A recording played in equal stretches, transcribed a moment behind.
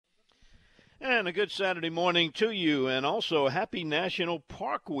And a good Saturday morning to you, and also happy National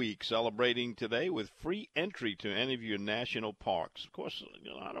Park Week, celebrating today with free entry to any of your national parks. Of course,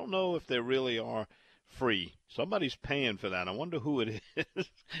 I don't know if they really are free. Somebody's paying for that. I wonder who it is.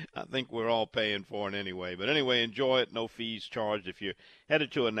 I think we're all paying for it anyway. But anyway, enjoy it. No fees charged if you're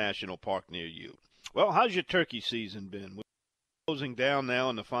headed to a national park near you. Well, how's your turkey season been? We're closing down now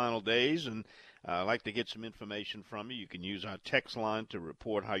in the final days, and I'd like to get some information from you. You can use our text line to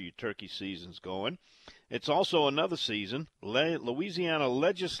report how your turkey season's going. It's also another season, Louisiana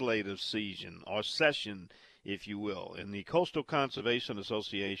legislative season, or session, if you will. And the Coastal Conservation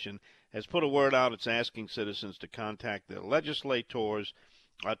Association has put a word out. It's asking citizens to contact their legislators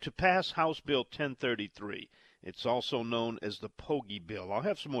to pass House Bill 1033. It's also known as the Pogey Bill. I'll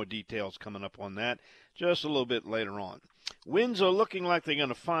have some more details coming up on that just a little bit later on. Winds are looking like they're going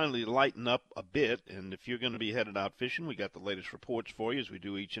to finally lighten up a bit, and if you're going to be headed out fishing, we got the latest reports for you, as we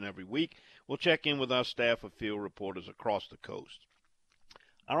do each and every week. We'll check in with our staff of field reporters across the coast.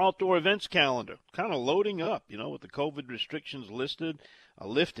 Our outdoor events calendar kind of loading up, with the COVID restrictions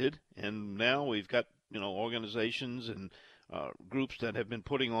lifted, and now we've got, organizations and groups that have been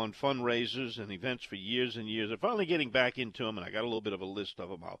putting on fundraisers and events for years and years. They're finally getting back into them, and I got a little bit of a list of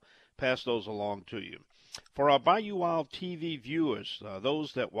them. I'll pass those along to you. For our Bayou Wild TV viewers,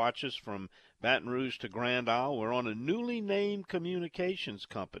 those that watch us from Baton Rouge to Grand Isle, we're on a newly named communications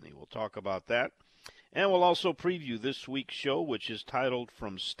company. We'll talk about that. And we'll also preview this week's show, which is titled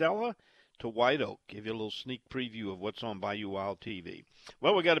From Stella to White Oak. Give you a little sneak preview of what's on Bayou Wild TV.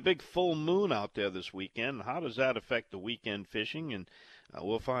 Well, we got a big full moon out there this weekend. How does that affect the weekend fishing? And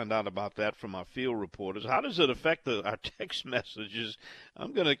we'll find out about that from our field reporters. How does it affect our text messages?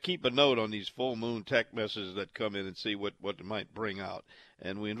 I'm going to keep a note on these full moon text messages that come in and see what it might bring out.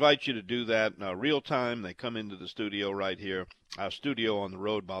 And we invite you to do that real time. They come into the studio right here. Our studio on the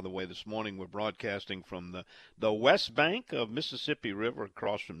road, by the way, this morning we're broadcasting from the west bank of Mississippi River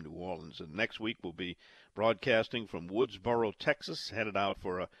across from New Orleans. And next week we'll be broadcasting from Woodsboro, Texas, headed out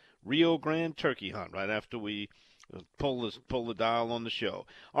for a Rio Grande turkey hunt right after we pull the dial on the show.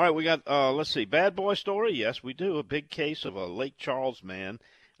 All right, we got, let's see, bad boy story. Yes, we do. A big case of a Lake Charles man.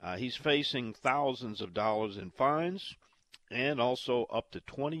 He's facing thousands of dollars in fines and also up to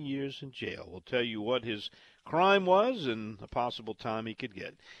 20 years in jail. We'll tell you what his crime was and the possible time he could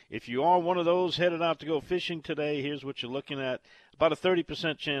get. If you are one of those headed out to go fishing today, here's what you're looking at. About a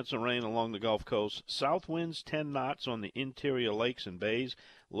 30% chance of rain along the Gulf Coast. South winds 10 knots on the interior lakes and bays.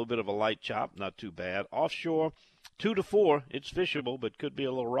 A little bit of a light chop, not too bad. Offshore, 2 to 4. It's fishable, but could be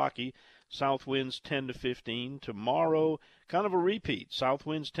a little rocky. South winds 10 to 15. Tomorrow, kind of a repeat. South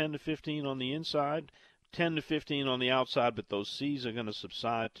winds 10 to 15 on the inside. 10 to 15 on the outside, but those seas are going to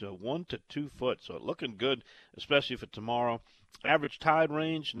subside to 1 to 2 foot. So looking good, especially for tomorrow. Average tide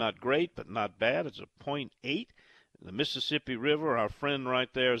range, not great, but not bad. It's a 0.8. The Mississippi River, our friend right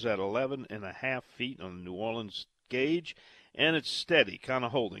there, is at 11.5 feet on the New Orleans gauge, and it's steady, kind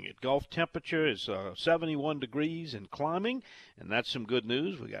of holding it. Gulf temperature is 71 degrees and climbing, and that's some good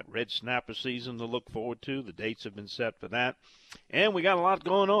news. We got red snapper season to look forward to. The dates have been set for that. And we got a lot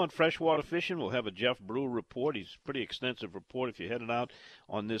going on. Freshwater fishing. We'll have a Jeff Brewer report. He's a pretty extensive report if you're headed out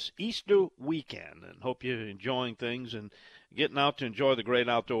on this Easter weekend. And hope you're enjoying things and getting out to enjoy the great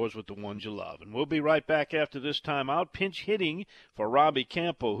outdoors with the ones you love. And we'll be right back after this time out. Pinch hitting for Robbie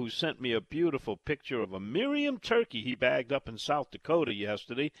Campo, who sent me a beautiful picture of a Miriam turkey he bagged up in South Dakota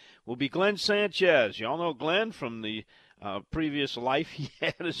yesterday, will be Glenn Sanchez. Y'all know Glenn from the previous life he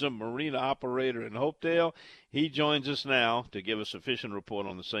had as a marina operator in Hopedale. He joins us now to give us a fishing report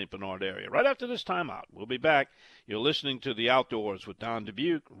on the St. Bernard area. Right after this timeout, we'll be back. You're listening to The Outdoors with Don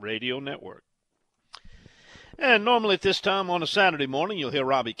Dubuque Radio Network. And normally at this time on a Saturday morning, you'll hear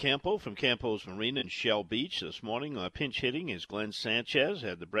Robbie Campo from Campo's Marina in Shell Beach. This morning, pinch hitting is Glenn Sanchez,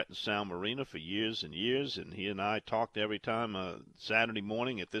 had the Breton Sound Marina for years and years, and he and I talked every time Saturday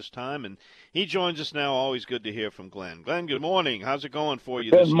morning at this time, and he joins us now. Always good to hear from Glenn. Glenn, good morning. How's it going for you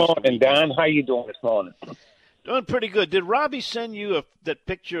Good this Easter morning, weekend? Don. How you doing this morning? Doing pretty good. Did Robbie send you that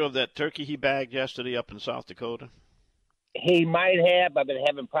picture of that turkey he bagged yesterday up in South Dakota? He might have. I've been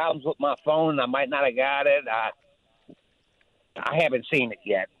having problems with my phone. I might not have got it. I haven't seen it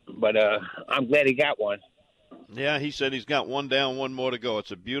yet, but I'm glad he got one. Yeah, he said he's got one down, one more to go.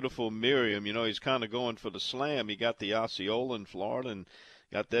 It's a beautiful Miriam. He's kind of going for the slam. He got the Osceola in Florida and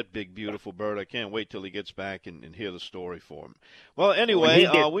got that big, beautiful bird. I can't wait till he gets back and hear the story for him. Well, anyway,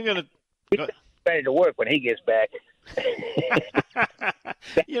 we're going to – ready to work when he gets back.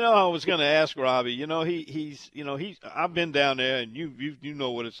 I was going to ask Robbie. He's. I've been down there, and you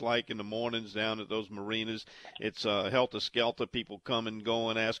know what it's like in the mornings down at those marinas. It's helter skelter. People come and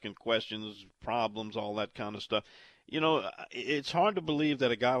going, asking questions, problems, all that kind of stuff. It's hard to believe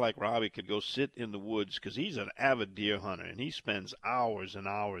that a guy like Robbie could go sit in the woods because he's an avid deer hunter and he spends hours and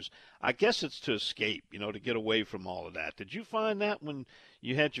hours. I guess it's to escape, to get away from all of that. Did you find that when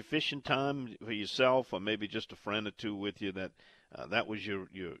you had your fishing time for yourself, or maybe just a friend or two with you, that that was your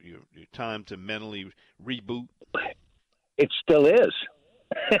time to mentally reboot? It still is.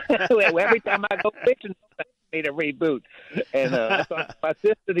 Every time I go fishing, I need a reboot. And I talked to my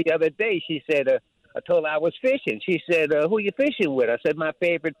sister the other day. She said, I told her I was fishing. She said, who you fishing with? I said, my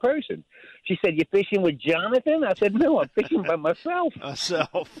favorite person. She said, you fishing with Jonathan? I said, no, I'm fishing by myself.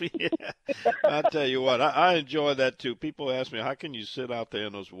 Myself, yeah. I tell you what, I enjoy that too. People ask me, how can you sit out there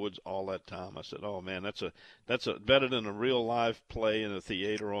in those woods all that time? I said, oh man, that's a better than a real live play in a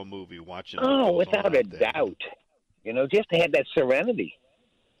theater or movie watching. Oh, without a doubt. Just to have that serenity.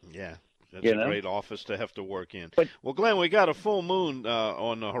 Yeah. That's a great office to have to work in. Well, Glenn, we got a full moon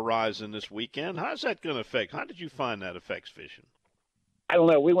on the horizon this weekend. How's that going to affect? How did you find that affects fishing? I don't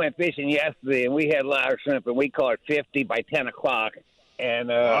know. We went fishing yesterday, and we had live shrimp, and we caught 50 by 10 o'clock. And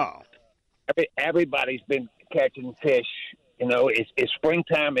wow. Everybody's been catching fish. It's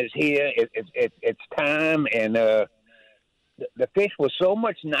springtime is here. It's time, and the fish was so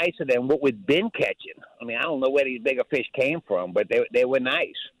much nicer than what we'd been catching. I mean, I don't know where these bigger fish came from, but they were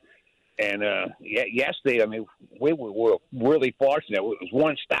nice. And yesterday, I mean, we were really fortunate. It was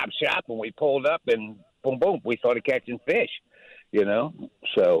one-stop shop, and we pulled up, and boom, boom, we started catching fish.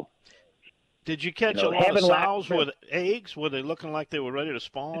 So. Did you catch a lot of sows with eggs? Were they looking like they were ready to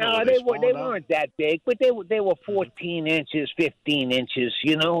spawn? No, they weren't that big, but they were 14 inches, 15 inches.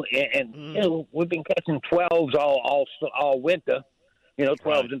 And we've been catching 12s all winter.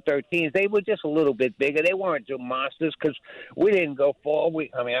 12s and 13s. They were just a little bit bigger. They weren't monsters because we didn't go far.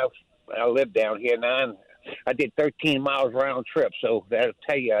 I live down here now, and I did 13 miles round trip, so that'll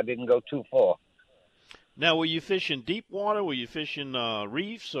tell you I didn't go too far. Now, were you fishing deep water? Were you fishing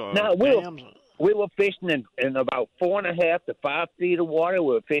reefs or dams? We were fishing in about 4.5 to 5 feet of water.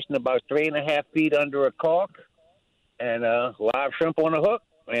 We were fishing about 3.5 feet under a cork, and live shrimp on a hook,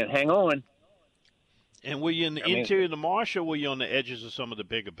 and hang on. And were you in the interior of the marsh, or were you on the edges of some of the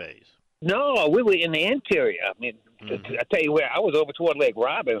bigger bays? No, we were in the interior. I mean, I tell you where, I was over toward Lake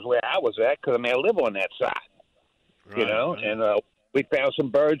Robbins where I was at because, I live on that side, right. And we found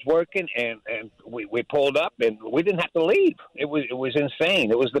some birds working, and we pulled up, and we didn't have to leave. It was insane.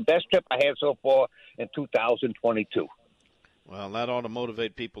 It was the best trip I had so far in 2022. Well, that ought to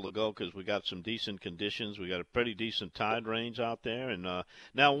motivate people to go because we got some decent conditions. We got a pretty decent tide range out there. And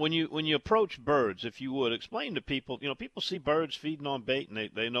now, when you approach birds, if you would explain to people, people see birds feeding on bait and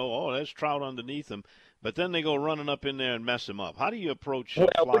they know, oh, there's trout underneath them, but then they go running up in there and mess them up. How do you approach a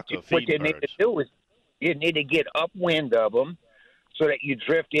flock of feeding birds? What you need to do is you need to get upwind of them so that you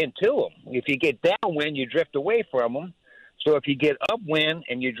drift into them. If you get downwind, you drift away from them. So if you get upwind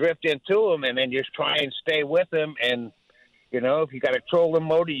and you drift into them and then just try and stay with them, and if you got a trolling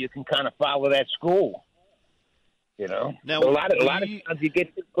motor, you can kind of follow that school. Now, so a lot of times you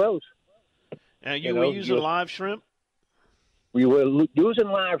get too close. Now, you were using live shrimp? We were using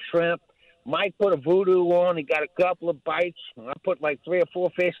live shrimp. Mike put a voodoo on. He got a couple of bites. I put like 3 or 4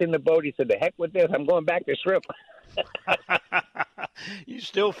 fish in the boat. He said, "The heck with this! I'm going back to shrimp." You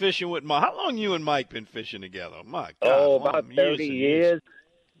still fishing with Mike? How long you and Mike been fishing together? My God, about 30 years.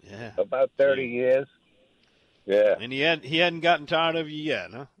 Yeah, about 30 years. Yeah. And he hadn't gotten tired of you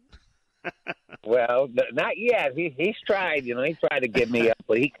yet, huh? Well, not yet. He's tried. He tried to get me up,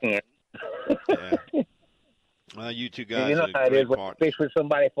 but he can't. Yeah. Well, you two guys how are it is. great When partners. you fish with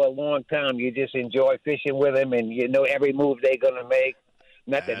somebody for a long time, you just enjoy fishing with them, and you know every move they're going to make.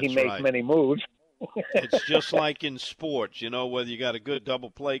 Not that he makes many moves. It's just like in sports, whether you got a good double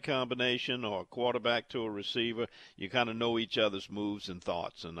play combination or a quarterback to a receiver, you kind of know each other's moves and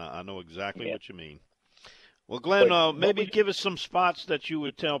thoughts, and I know exactly what you mean. Well, Glenn, maybe give us some spots that you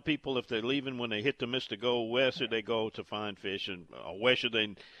would tell people if they're leaving when they hit the Mr. Go, where should they go to find fish, and where should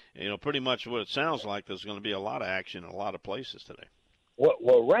they, pretty much what it sounds like there's going to be a lot of action in a lot of places today.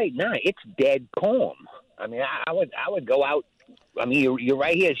 Well, right now it's dead calm. I mean, I would go out. I mean, you're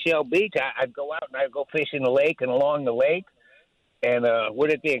right here at Shell Beach. I'd go out and I'd go fish in the lake and along the lake. And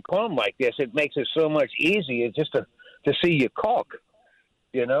with it being calm like this, it makes it so much easier just to see your caulk,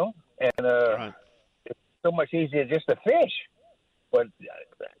 And Right. it's so much easier just to fish. But,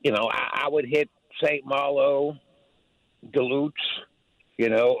 I would hit St. Malo, Duluth,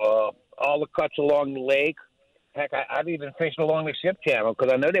 all the cuts along the lake. Heck, I've even fished along the ship channel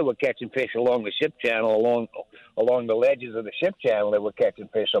because I know they were catching fish along the ship channel, along the ledges of the ship channel. They were catching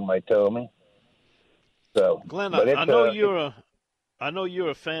fish. Somebody told me. So, Glenn, but I know you're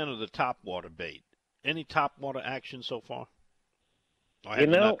a fan of the topwater bait. Any topwater action so far? Or have you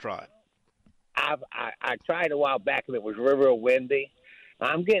not tried? I tried a while back and it was real windy.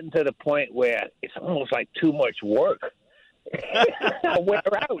 I'm getting to the point where it's almost like too much work. I wear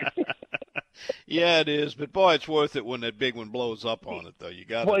out. Yeah, it is. But, boy, it's worth it when that big one blows up on it, though. You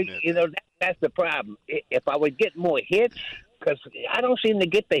got to admit. You know, that's the problem. If I would get more hits, because I don't seem to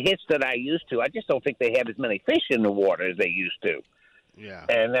get the hits that I used to. I just don't think they have as many fish in the water as they used to. Yeah.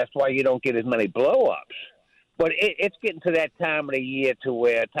 And that's why you don't get as many blow-ups. But it's getting to that time of the year to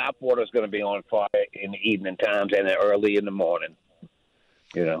where topwater is going to be on fire in the evening times and early in the morning.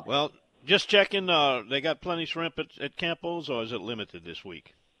 You know. Well, just checking. They got plenty of shrimp at Campos, or is it limited this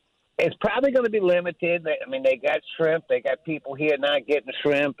week? It's probably going to be limited. I mean, they got shrimp. They got people here now getting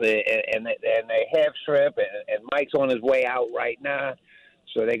shrimp, and they have shrimp. And Mike's on his way out right now,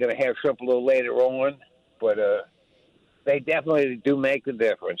 so they're going to have shrimp a little later on. But they definitely do make a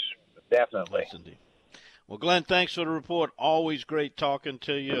difference. Definitely. Yes, indeed. Well, Glenn, thanks for the report. Always great talking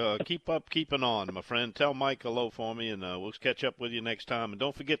to you. Keep up, keeping on, my friend. Tell Mike hello for me, and we'll catch up with you next time. And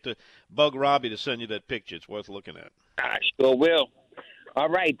don't forget to bug Robbie to send you that picture. It's worth looking at. I sure will. All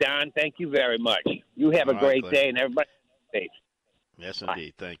right, Don. Thank you very much. You have a great day, and everybody stay safe. Yes,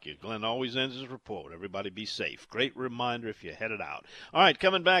 indeed. Thank you. Glenn always ends his report. Everybody be safe. Great reminder if you're headed out. All right,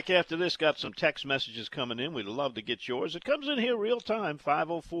 coming back after this, got some text messages coming in. We'd love to get yours. It comes in here real time,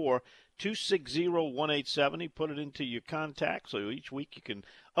 504-260-1870. Put it into your contacts, so each week you can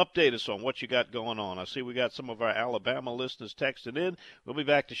update us on what you got going on. I see we got some of our Alabama listeners texting in. We'll be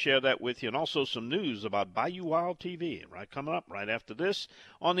back to share that with you, and also some news about Bayou Wild TV, right, coming up right after this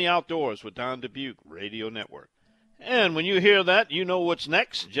on the Outdoors with Don Dubuque Radio Network. And when you hear that, you know what's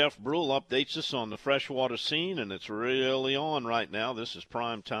next. Jeff Brule updates us on the freshwater scene, and it's really on right now. This is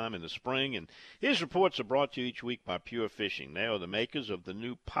prime time in the spring, and his reports are brought to you each week by Pure Fishing. They are the makers of the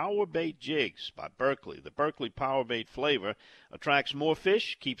new Power Bait Jigs by Berkley. The Berkley Power Bait flavor attracts more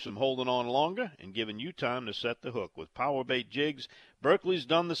fish, keeps them holding on longer, and giving you time to set the hook. With Power Bait Jigs, Berkley's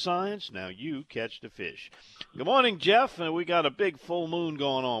done the science. Now you catch the fish. Good morning, Jeff. We got a big full moon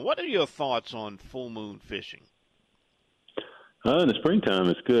going on. What are your thoughts on full moon fishing? In the springtime,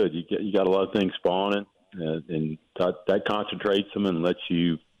 it's good. You got a lot of things spawning, and that concentrates them and lets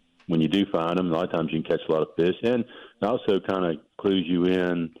you, when you do find them, a lot of times you can catch a lot of fish. And it also kind of clues you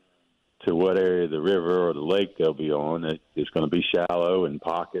in to what area of the river or the lake they'll be on. It's going to be shallow and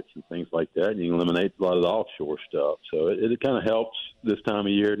pockets and things like that, and you can eliminate a lot of the offshore stuff. So it kind of helps this time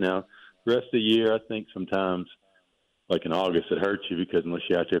of year. Now, the rest of the year, I think sometimes, like in August, it hurts you because unless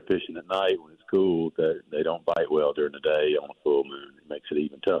you're out there fishing at night when it's cool, they don't bite well during the day on a full moon. It makes it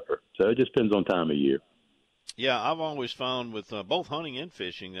even tougher. So it just depends on time of year. Yeah, I've always found with both hunting and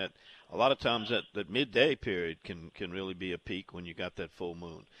fishing that a lot of times that midday period can really be a peak when you got that full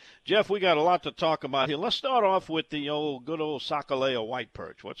moon. Jeff, we got a lot to talk about here. Let's start off with the good old Sakaleo white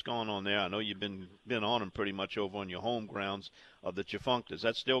perch. What's going on there? I know you've been on them pretty much over on your home grounds of the Tchefuncte. Is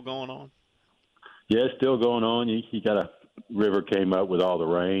that still going on? Yeah, it's still going on. You got a river came up with all the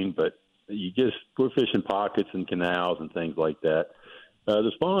rain, but we're fishing pockets and canals and things like that.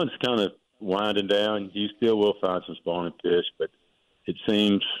 The spawn's kind of winding down. You still will find some spawning fish, but it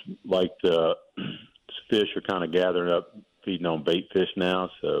seems like the fish are kind of gathering up, feeding on bait fish now.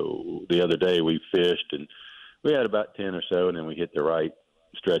 So the other day we fished, and we had about 10 or so, and then we hit the right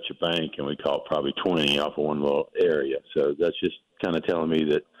stretch of bank, and we caught probably 20 off of one little area. So that's just kind of telling me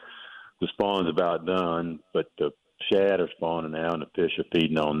that the spawn's about done, but the shad are spawning now, and the fish are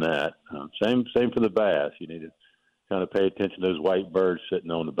feeding on that. Same for the bass. You need to kind of pay attention to those white birds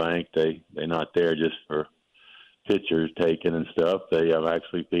sitting on the bank. They're not there just for pictures taken and stuff. They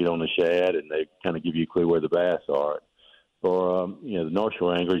actually feed on the shad, and they kind of give you a clue where the bass are. For the North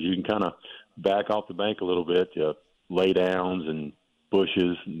Shore anglers, you can kind of back off the bank a little bit to lay downs and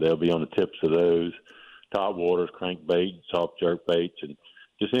bushes. They'll be on the tips of those. Top waters, crankbait, soft jerk baits, and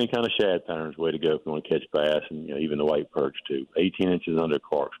just any kind of shad pattern is the way to go if you want to catch bass, and even the white perch too. 18 inches under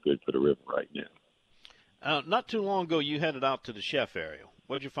Clark's good for the river right now. Not too long ago, you headed out to the Chef area.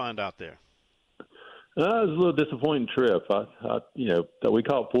 What did you find out there? It was a little disappointing trip. We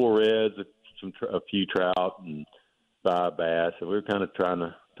caught 4 reds, a few trout, and 5 bass, and we were kind of trying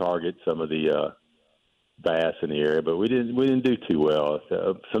to target some of the bass in the area, but we didn't do too well.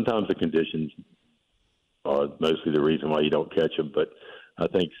 So sometimes the conditions are mostly the reason why you don't catch them, but I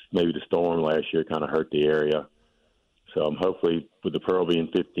think maybe the storm last year kind of hurt the area. So I'm hopefully with the pearl being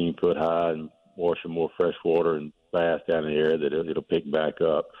 15 foot high and or some more fresh water and bass down in the area that it'll pick back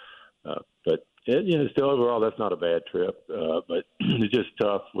up. But still overall, that's not a bad trip. But it's just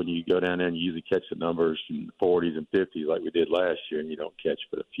tough when you go down there and you usually catch the numbers in the 40s and 50s like we did last year, and you don't catch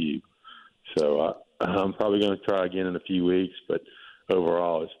but a few. So I'm probably going to try again in a few weeks, but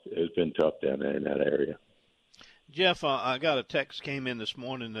overall, it's been tough down there in that area. Jeff, I got a text came in this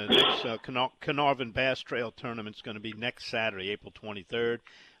morning. The next Carnarvon Bass Trail Tournament is going to be next Saturday, April 23rd.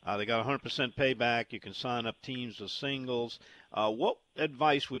 They got 100% payback. You can sign up teams or singles. What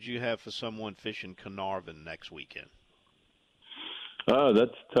advice would you have for someone fishing Carnarvon next weekend? Oh,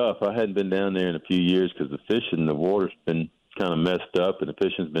 that's tough. I hadn't been down there in a few years because the fishing, the water's been kind of messed up, and the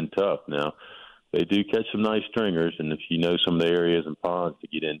fishing's been tough. Now, they do catch some nice stringers, and if you know some of the areas and ponds to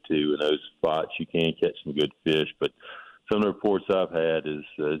get into in those spots, you can catch some good fish. But some of the reports I've had is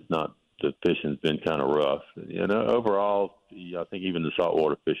not the fishing's been kind of rough. Overall, I think even the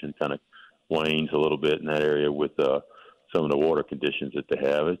saltwater fishing kind of wanes a little bit in that area with some of the water conditions that they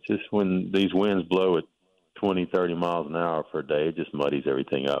have. It's just when these winds blow at 20, 30 miles an hour for a day, it just muddies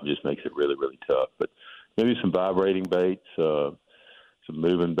everything up. It just makes it really, really tough. But maybe some vibrating baits, some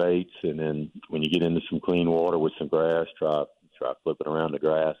moving baits, and then when you get into some clean water with some grass, try flipping around the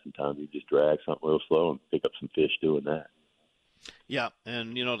grass. Sometimes you just drag something real slow and pick up some fish doing that. Yeah,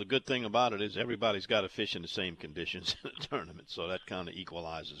 and the good thing about it is everybody's got to fish in the same conditions in the tournament, so that kind of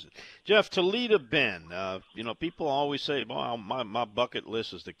equalizes it. Jeff, Toledo Bend, people always say, well, my bucket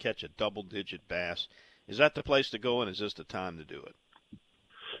list is to catch a double-digit bass. Is that the place to go, and is this the time to do it?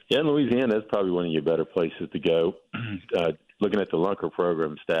 Yeah, in Louisiana, that's probably one of your better places to go. Looking at the Lunker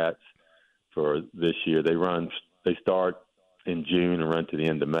program stats for this year, they start in June and run to the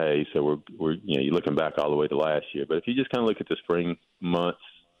end of May. So you're looking back all the way to last year. But if you just kind of look at the spring months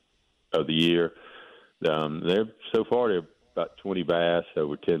of the year, so far they're about 20 bass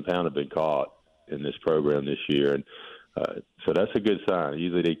over 10 pounds have been caught in this program this year, and so that's a good sign.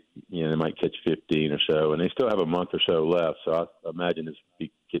 Usually they might catch 15 or so, and they still have a month or so left. So I imagine it's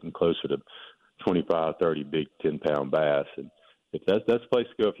be getting closer to 25, 30 big 10-pound bass, and if that's the place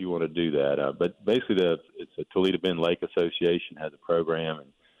to go if you want to do that. But basically, it's a Toledo Bend Lake Association has a program, and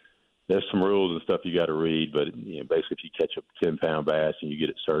there's some rules and stuff you got to read. But basically, if you catch a 10-pound bass and you get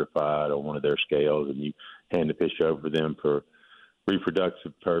it certified on one of their scales, and you hand the fish over to them for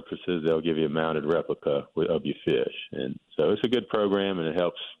reproductive purposes, they'll give you a mounted replica of your fish. And so it's a good program, and it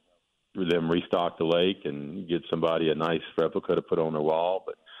helps them restock the lake and get somebody a nice replica to put on their wall.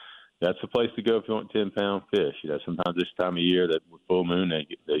 But that's the place to go if you want 10-pound fish. Sometimes this time of year, that with full moon,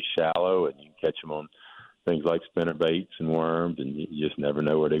 they shallow, and you can catch them on things like spinner baits and worms, and you just never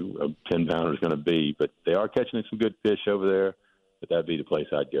know where a 10-pounder is going to be. But they are catching some good fish over there, but that'd be the place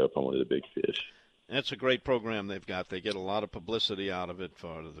I'd go if I wanted a big fish. That's a great program they've got. They get a lot of publicity out of it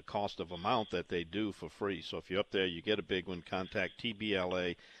for the cost of amount that they do for free. So if you're up there, you get a big one, contact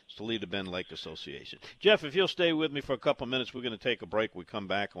TBLA, Toledo Bend Lake Association. Jeff, if you'll stay with me for a couple of minutes, we're going to take a break. We come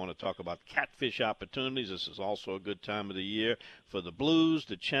back, I want to talk about catfish opportunities. This is also a good time of the year for the blues,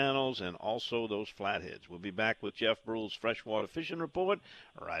 the channels, and also those flatheads. We'll be back with Jeff Brule's Freshwater Fishing Report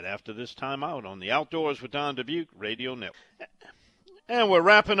right after this time out on the Outdoors with Don Dubuque Radio Network. And we're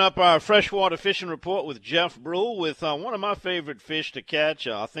wrapping up our freshwater fishing report with Jeff Brule with one of my favorite fish to catch.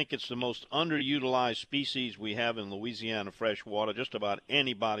 I think it's the most underutilized species we have in Louisiana freshwater. Just about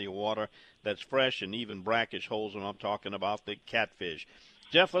any body of water that's fresh and even brackish holds them. I'm talking about the catfish.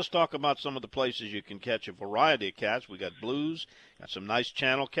 Jeff, let's talk about some of the places you can catch a variety of cats. We got blues, got some nice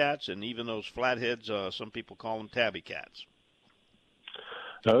channel cats, and even those flatheads, some people call them tabby cats.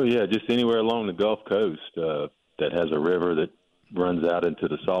 Oh, yeah, just anywhere along the Gulf Coast that has a river that runs out into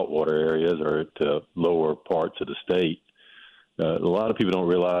the saltwater areas or to lower parts of the state. A lot of people don't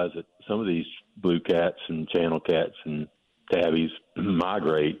realize that some of these blue cats and channel cats and tabbies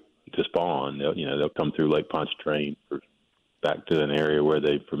migrate to spawn. They'll come through Lake Pontchartrain back to an area where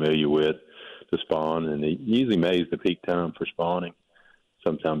they're familiar with to spawn, and they usually May's the peak time for spawning.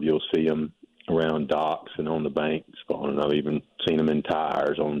 Sometimes you'll see them around docks and on the bank spawning. I've even seen them in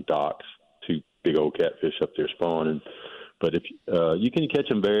tires on docks, two big old catfish up there spawning. But if you can catch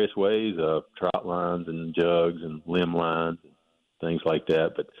them various ways, trout lines and jugs and limb lines and things like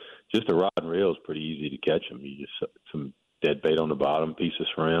that. But just a rod and reel is pretty easy to catch them. You just some dead bait on the bottom, piece of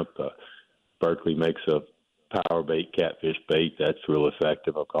shrimp. Berkeley makes a power bait, catfish bait. That's real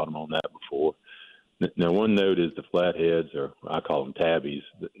effective. I've caught them on that before. Now, one note is the flatheads, or I call them tabbies.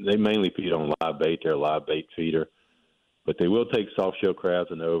 They mainly feed on live bait. They're a live bait feeder. But they will take soft-shell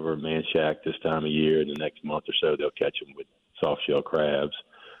crabs and over man shack this time of year. In the next month or so, they'll catch them with soft-shell crabs.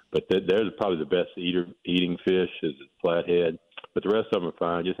 But they're probably the best eating fish is the flathead. but the rest of them are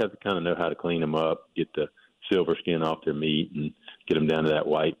fine. Just have to kind of know how to clean them up, get the silver skin off their meat, and get them down to that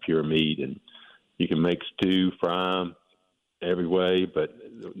white, pure meat. And you can make stew, fry them every way, but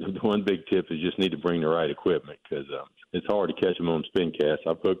the one big tip is just need to bring the right equipment because it's hard to catch them on spin casts.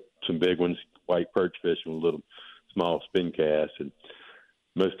 I've hooked some big ones, white perch fish, with little small spin casts, and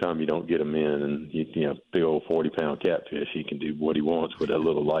most of the time you don't get them in. And, you know, big old 40-pound catfish, he can do what he wants with a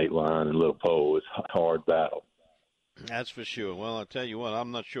little light line and a little pole. It's a hard battle. That's for sure. Well, I'll tell you what,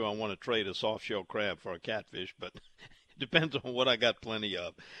 I'm not sure I want to trade a soft-shell crab for a catfish, but depends on what I got plenty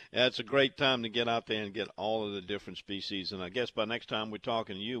of. It's a great time to get out there and get all of the different species. And I guess by next time we're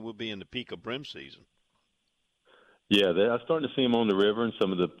talking to you, we'll be in the peak of brim season. Yeah, I'm starting to see them on the river in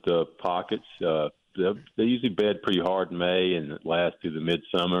some of the pockets. They usually bed pretty hard in May and it lasts through the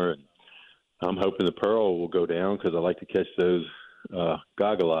midsummer. And I'm hoping the pearl will go down because I like to catch those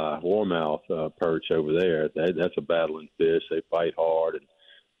goggle eye, warmouth perch over there. That's a battling fish. They fight hard and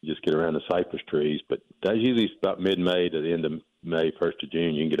you just get around the cypress trees. But that's usually about mid-May to the end of May, 1st of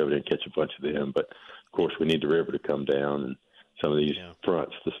June. You can get over there and catch a bunch of them. But, of course, we need the river to come down and some of these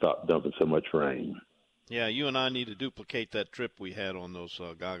fronts to stop dumping so much rain. Yeah, you and I need to duplicate that trip we had on those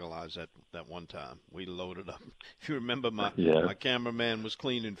goggle eyes that one time. We loaded up. If you remember, my cameraman was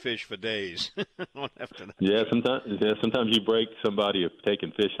cleaning fish for days after that. Yeah, sometimes you break somebody of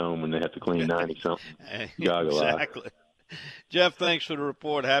taking fish home when they have to clean 90-something goggle eye. Exactly. Jeff, thanks for the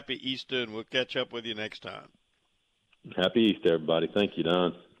report. Happy Easter, and we'll catch up with you next time. Happy Easter, everybody. Thank you,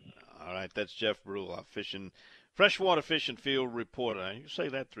 Don. All right, that's Jeff Brule, our freshwater fishing field reporter. You say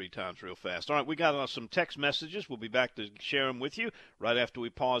that 3 times real fast. All right, we got some text messages. We'll be back to share them with you right after we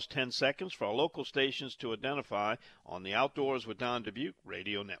pause 10 seconds for our local stations to identify on the Outdoors with Don Dubuque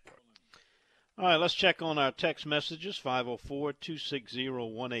Radio Network. All right, let's check on our text messages,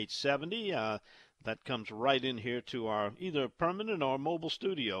 504-260-1870. That comes right in here to our either permanent or mobile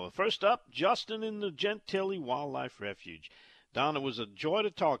studio. First up, Justin in the Gentilly Wildlife Refuge. Don, it was a joy to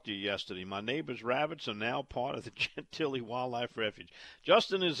talk to you yesterday. My neighbor's rabbits are now part of the Gentilly Wildlife Refuge.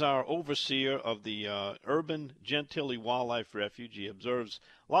 Justin is our overseer of the urban Gentilly Wildlife Refuge. He observes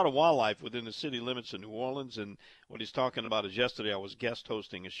a lot of wildlife within the city limits of New Orleans, and what he's talking about is yesterday I was guest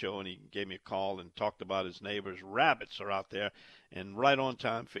hosting a show, and he gave me a call and talked about his neighbor's rabbits are out there and right on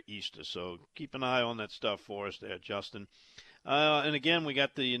time for Easter. So keep an eye on that stuff for us there, Justin. And again, we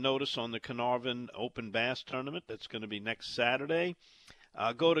got the notice on the Carnarvon Open Bass Tournament. That's going to be next Saturday.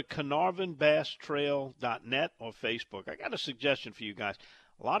 Go to carnarvonbasstrail.net or Facebook. I got a suggestion for you guys.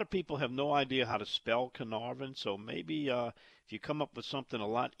 A lot of people have no idea how to spell Carnarvon, so maybe if you come up with something a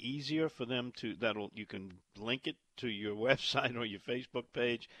lot easier for them to, you can link it to your website or your Facebook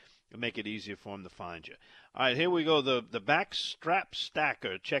page and make it easier for them to find you. All right, here we go. The Backstrap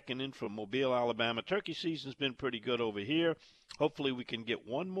Stacker checking in from Mobile, Alabama. Turkey season's been pretty good over here. Hopefully we can get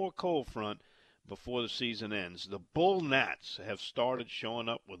one more cold front before the season ends. The bull gnats have started showing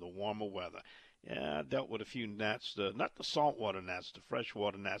up with the warmer weather. Yeah, I dealt with a few gnats, not the saltwater gnats, the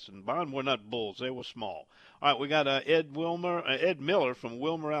freshwater gnats. And mine were not bulls. They were small. All right, we got Ed Miller from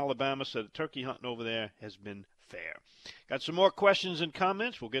Wilmer, Alabama, said turkey hunting over there has been fair. Got some more questions and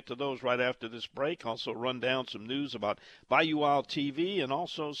comments. We'll get to those right after this break. Also run down some news about Bayou Wild TV and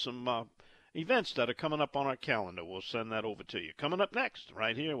also some events that are coming up on our calendar. We'll send that over to you. Coming up next,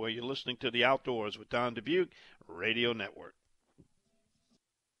 right here where you're listening to The Outdoors with Don Dubuque Radio Network.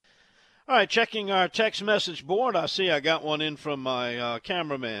 All right, checking our text message board. I see I got one in from my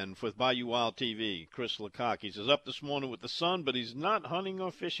cameraman with Bayou Wild TV, Chris Lecoq. He says, up this morning with the sun, but he's not hunting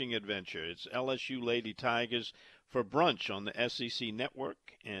or fishing adventure. It's LSU Lady Tigers for brunch on the SEC Network,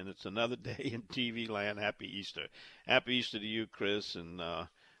 and it's another day in TV land. Happy Easter. Happy Easter to you, Chris, and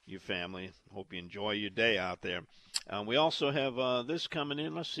your family. Hope you enjoy your day out there. We also have this coming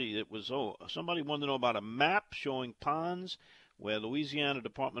in. Let's see. It was, somebody wanted to know about a map showing ponds where Louisiana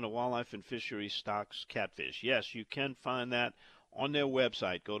Department of Wildlife and Fisheries stocks catfish. Yes, you can find that on their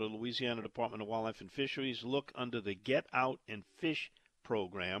website. Go to Louisiana Department of Wildlife and Fisheries. Look under the Get Out and Fish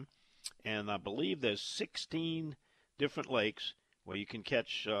program. And I believe there's 16 different lakes where you can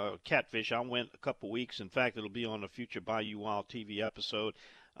catch catfish. I went a couple weeks. In fact, it'll be on a future Bayou Wild TV episode.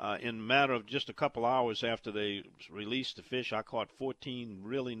 In a matter of just a couple hours after they released the fish, I caught 14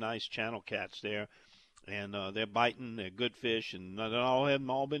 really nice channel cats there. And they're biting. They're good fish, and they haven't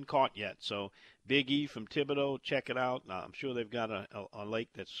all been caught yet. So Big E from Thibodaux, check it out. I'm sure they've got a lake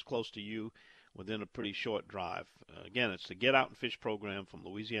that's close to you within a pretty short drive. Again, it's the Get Out and Fish program from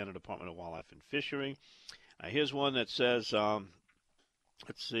Louisiana Department of Wildlife and Fishery. Here's one that says, let's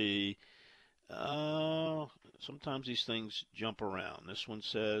see, sometimes these things jump around. This one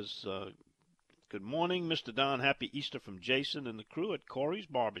says, Good morning, Mr. Don. Happy Easter from Jason and the crew at Corey's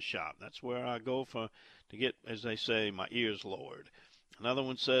Barbershop. That's where I go to get, as they say, my ears lowered. Another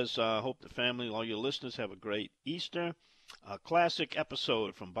one says, hope the family, all your listeners, have a great Easter. A classic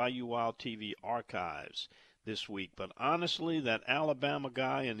episode from Bayou Wild TV archives this week. But honestly, that Alabama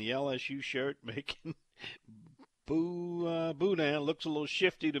guy in the LSU shirt making Boudin looks a little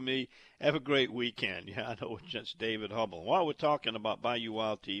shifty to me. Have a great weekend. Yeah, I know it's just David Hubble. While we're talking about Bayou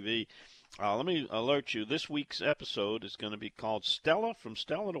Wild TV, let me alert you. This week's episode is going to be called Stella, From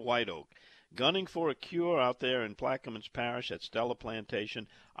Stella to White Oak. Gunning for a cure out there in Plaquemines Parish at Stella Plantation.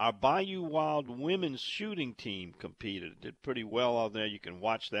 Our Bayou Wild women's shooting team competed. Did pretty well out there. You can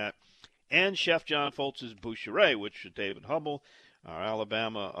watch that. And Chef John Foltz's Boucherie, which is David Hubble, our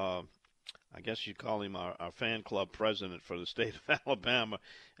Alabama, I guess you'd call him our fan club president for the state of Alabama.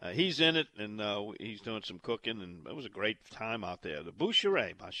 He's in it, and he's doing some cooking, and it was a great time out there. The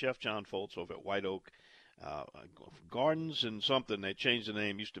Boucherie by Chef John Foltz over at White Oak Gardens and something. They changed the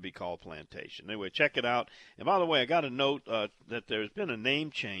name. Used to be called Plantation. Anyway, check it out. And by the way, I got a note that there's been a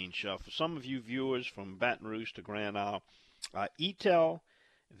name change for some of you viewers from Baton Rouge to Grand Isle. ETEL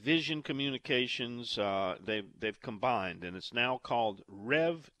Vision Communications, they've combined, and it's now called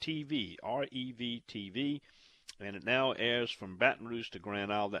Rev TV, R-E-V TV, and it now airs from Baton Rouge to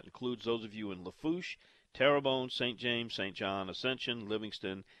Grand Isle. That includes those of you in Lafourche, Terrebonne, St. James, St. John, Ascension,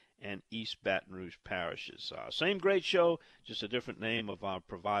 Livingston, and East Baton Rouge parishes. Same great show, just a different name of our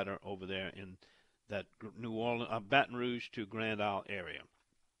provider over there in that New Orleans, Baton Rouge to Grand Isle area.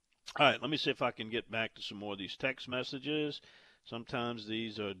 All right, let me see if I can get back to some more of these text messages. Sometimes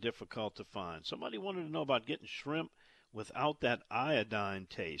these are difficult to find. Somebody wanted to know about getting shrimp without that iodine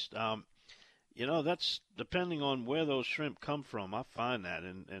taste. You know, that's depending on where those shrimp come from. I find that,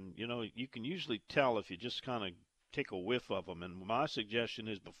 and you know, you can usually tell if you just kind of take a whiff of them. And my suggestion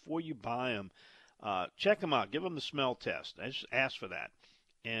is before you buy them, check them out. Give them the smell test. Just ask for that,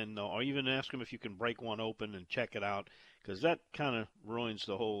 and or even ask them if you can break one open and check it out, because that kind of ruins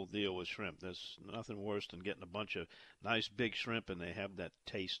the whole deal with shrimp. There's nothing worse than getting a bunch of nice big shrimp and they have that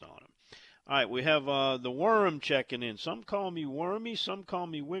taste on them. All right, we have the worm checking in. Some call me Wormy, some call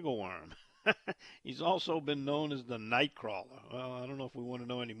me Wiggle Worm. He's also been known as the Nightcrawler. Well, I don't know if we want to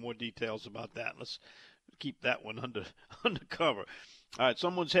know any more details about that. Let's keep that one undercover. All right,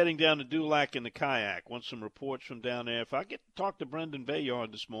 someone's heading down to Dulac in the kayak. Want some reports from down there. If I get to talk to Brendan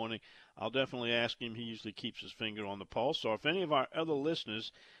Bayard this morning, I'll definitely ask him. He usually keeps his finger on the pulse. Or if any of our other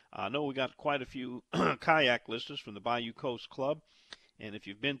listeners, I know we got quite a few kayak listeners from the Bayou Coast Club. And if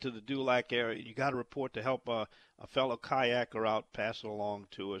you've been to the Dulac area, you got a report to help a fellow kayaker out, pass it along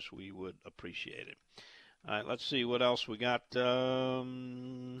to us. We would appreciate it. All right, let's see what else we got.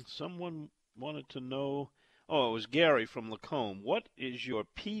 Someone wanted to know. Oh, it was Gary from Lacombe. What is your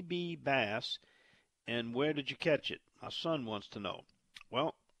PB bass, and where did you catch it? My son wants to know.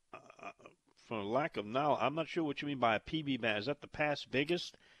 Well, for lack of knowledge, I'm not sure what you mean by a PB bass. Is that the past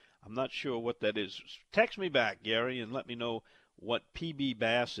biggest? I'm not sure what that is. Text me back, Gary, and let me know what PB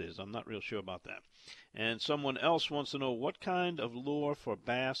bass is. I'm not real sure about that. And someone else wants to know what kind of lure for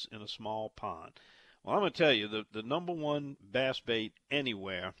bass in a small pond. Well, I'm going to tell you, the number one bass bait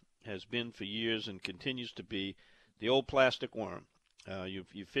anywhere has been for years and continues to be the old plastic worm.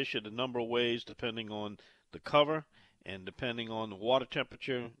 You fish it a number of ways depending on the cover and depending on the water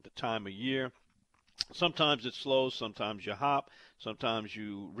temperature, the time of year. Sometimes it's slow, sometimes you hop, sometimes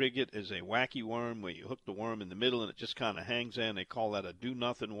you rig it as a wacky worm where you hook the worm in the middle and it just kind of hangs there, and they call that a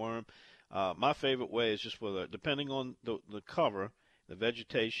do-nothing worm. My favorite way is just depending on the cover, the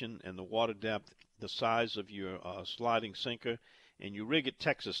vegetation, and the water depth, the size of your sliding sinker, and you rig it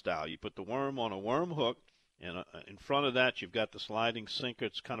Texas style. You put the worm on a worm hook, and in front of that you've got the sliding sinker.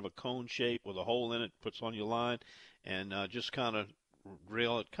 It's kind of a cone shape with a hole in it, puts on your line, and just kind of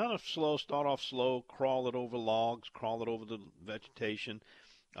reel it kind of slow, start off slow, crawl it over logs, crawl it over the vegetation.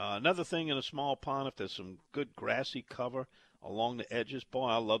 Another thing in a small pond, if there's some good grassy cover along the edges, boy,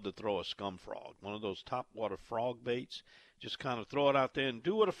 I love to throw a scum frog, one of those top water frog baits. Just kind of throw it out there and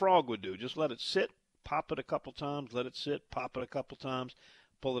do what a frog would do. Just let it sit, pop it a couple times, let it sit, pop it a couple times,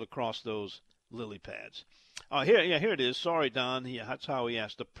 pull it across those lily pads. Here it is. Sorry, Don. That's how he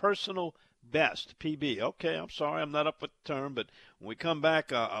asked. The personal best, PB. Okay, I'm sorry, I'm not up with the term, but when we come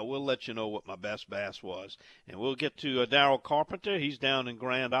back, I will let you know what my best bass was. And we'll get to Darrell Carpenter. He's down in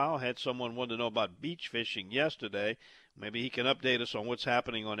Grand Isle. Had someone want to know about beach fishing yesterday. Maybe he can update us on what's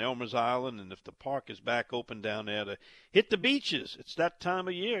happening on Elmer's Island and if the park is back open down there to hit the beaches. It's that time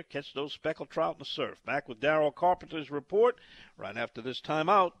of year. Catch those speckled trout in the surf. Back with Darrell Carpenter's report right after this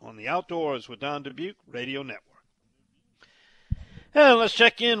timeout on the Outdoors with Don Dubuque Radio Network. And let's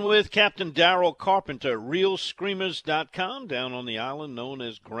check in with Captain Darrell Carpenter, RealScreamers.com, down on the island known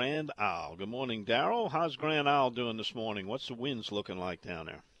as Grand Isle. Good morning, Darrell. How's Grand Isle doing this morning? What's the winds looking like down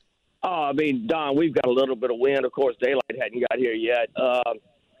there? Don, we've got a little bit of wind. Of course, daylight hadn't got here yet.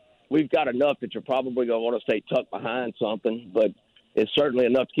 We've got enough that you're probably going to want to stay tucked behind something, but it's certainly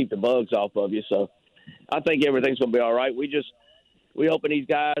enough to keep the bugs off of you. So I think everything's going to be all right. We hoping these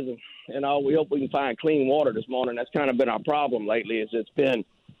guys and all. We hope we can find clean water this morning. That's kind of been our problem lately. Is it's been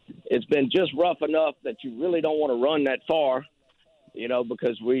just rough enough that you really don't want to run that far,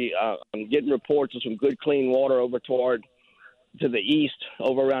 because I'm getting reports of some good clean water over to the east,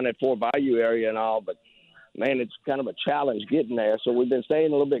 over around that Fort Bayou area and all. But man, it's kind of a challenge getting there. So we've been staying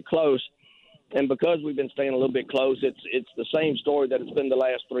a little bit close, and because we've been staying a little bit close, it's the same story that it's been the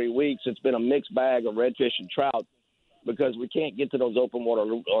last 3 weeks. It's been a mixed bag of redfish and trout, because we can't get to those open water,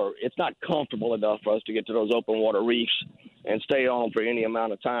 or it's not comfortable enough for us to get to those open water reefs and stay on for any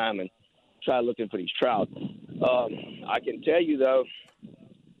amount of time and try looking for these trout. I can tell you, though,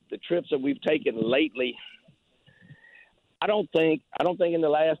 the trips that we've taken lately, I don't think in the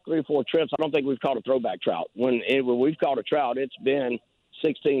last 3 or 4 trips, I don't think we've caught a throwback trout. When we've caught a trout, it's been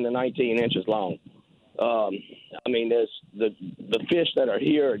 16 to 19 inches long. There's the fish that are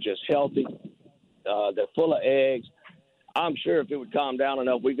here are just healthy. They're full of eggs. I'm sure if it would calm down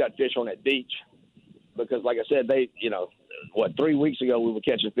enough, we've got fish on that beach, because, like I said, 3 weeks ago we were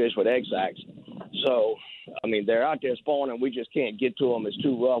catching fish with egg sacs. So, they're out there spawning. We just can't get to them. It's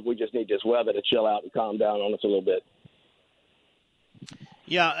too rough. We just need this weather to chill out and calm down on us a little bit.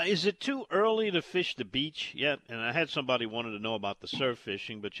 Yeah, is it too early to fish the beach yet? And I had somebody wanted to know about the surf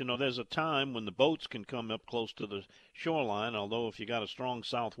fishing, but, there's a time when the boats can come up close to the shoreline, although if you got a strong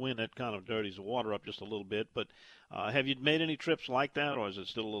south wind, that kind of dirties the water up just a little bit. But have you made any trips like that, or is it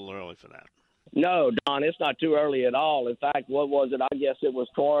still a little early for that? No, Don, it's not too early at all. In fact, what was it? I guess it was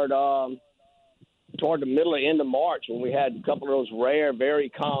toward the middle or end of March, when we had a couple of those rare, very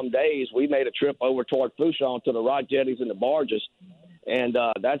calm days. We made a trip over toward Fouchon to the rock jetties and the barges. And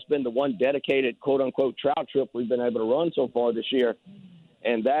that's been the one dedicated, quote-unquote, trout trip we've been able to run so far this year.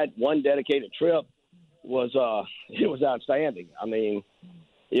 And that one dedicated trip was outstanding. I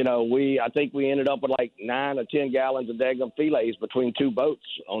think we ended up with like 9 or 10 gallons of daggum fillets between 2 boats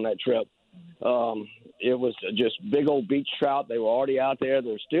on that trip. It was just big old beach trout. They were already out there.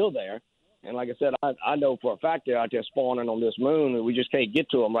 They're still there. And like I said, I know for a fact they're out there spawning on this moon, and we just can't get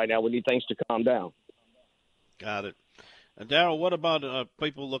to them right now. We need things to calm down. Got it. Darrell, what about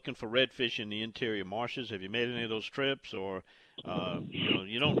people looking for redfish in the interior marshes? Have you made any of those trips? Or,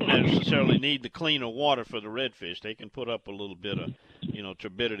 you don't necessarily need the cleaner water for the redfish. They can put up a little bit of,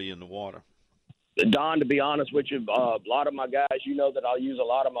 turbidity in the water. Don, to be honest with you, a lot of my guys, that I'll use a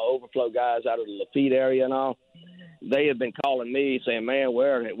lot of my overflow guys out of the Lafitte area and all. They have been calling me saying, man,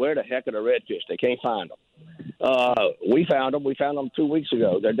 where the heck are the redfish? They can't find them. We found them. We found them 2 weeks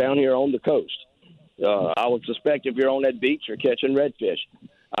ago. They're down here on the coast. I would suspect if you're on that beach, you're catching redfish.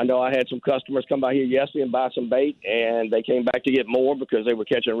 I know I had some customers come by here yesterday and buy some bait, and they came back to get more because they were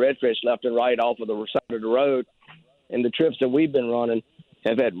catching redfish left and right off of the side of the road. And the trips that we've been running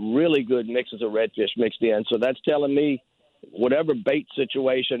have had really good mixes of redfish mixed in. So that's telling me whatever bait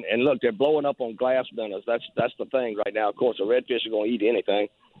situation, and look, they're blowing up on glass minnows. That's the thing right now. Of course, the redfish are going to eat anything.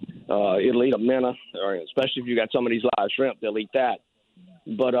 It'll eat a minnow, or especially if you got some of these live shrimp, they'll eat that.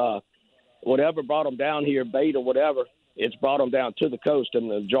 But whatever brought them down here, bait or whatever, it's brought them down to the coast, and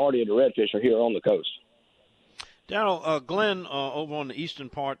the majority of the redfish are here on the coast. Darrell, Glenn over on the eastern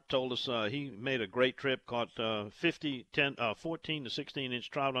part told us he made a great trip, caught 14 to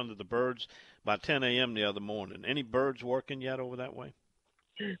 16-inch trout under the birds by 10 a.m. the other morning. Any birds working yet over that way?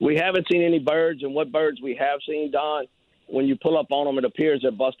 We haven't seen any birds, and what birds we have seen, Don, when you pull up on them, it appears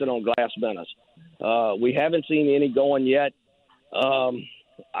they're busted on glass minnows. We haven't seen any going yet.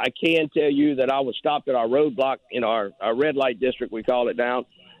 I can tell you that I was stopped at our roadblock, our red light district, we call it, down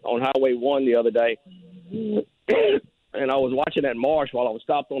on Highway 1 the other day. And I was watching that marsh while I was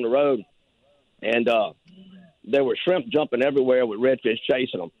stopped on the road. And there were shrimp jumping everywhere with redfish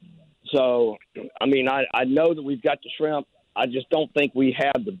chasing them. So, I know that we've got the shrimp. I just don't think we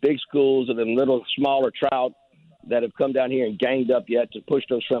have the big schools of them little smaller trout that have come down here and ganged up yet to push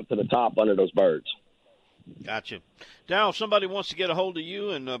those shrimp to the top under those birds. Gotcha. Darrell, if somebody wants to get a hold of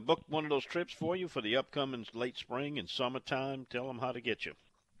you and book one of those trips for you for the upcoming late spring and summertime, tell them how to get you.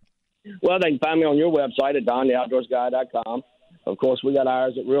 Well, they can find me on your website at dontheoutdoorsguy.com. Of course, we got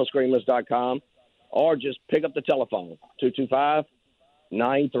ours at realscreamers.com, or just pick up the telephone,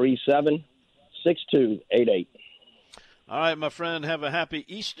 225-937-6288. All right, my friend, have a happy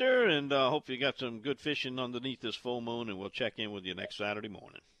Easter, and hope you got some good fishing underneath this full moon, and we'll check in with you next Saturday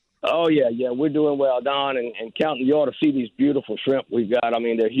morning. Oh, yeah, we're doing well, Don, and counting. You ought to see these beautiful shrimp we've got. I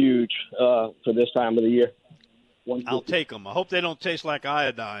mean, they're huge for this time of the year. I'll take them. I hope they don't taste like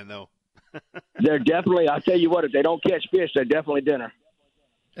iodine, though. They're definitely, I'll tell you what, if they don't catch fish, they're definitely dinner.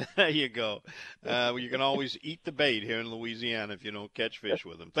 There you go. You can always eat the bait here in Louisiana if you don't catch fish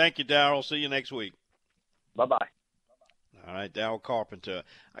with them. Thank you, Darryl. See you next week. Bye-bye. All right, Darryl Carpenter.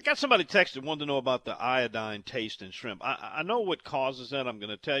 I got somebody texted, wanted to know about the iodine taste in shrimp. I know what causes that. I'm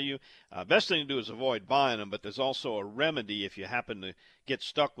going to tell you. Best thing to do is avoid buying them, but there's also a remedy if you happen to get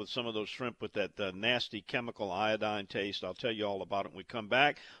stuck with some of those shrimp with that nasty chemical iodine taste. I'll tell you all about it when we come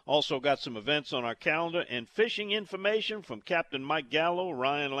back. Also got some events on our calendar and fishing information from Captain Mike Gallo,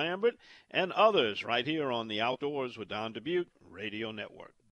 Ryan Lambert, and others right here on the Outdoors with Don Dubuque Radio Network.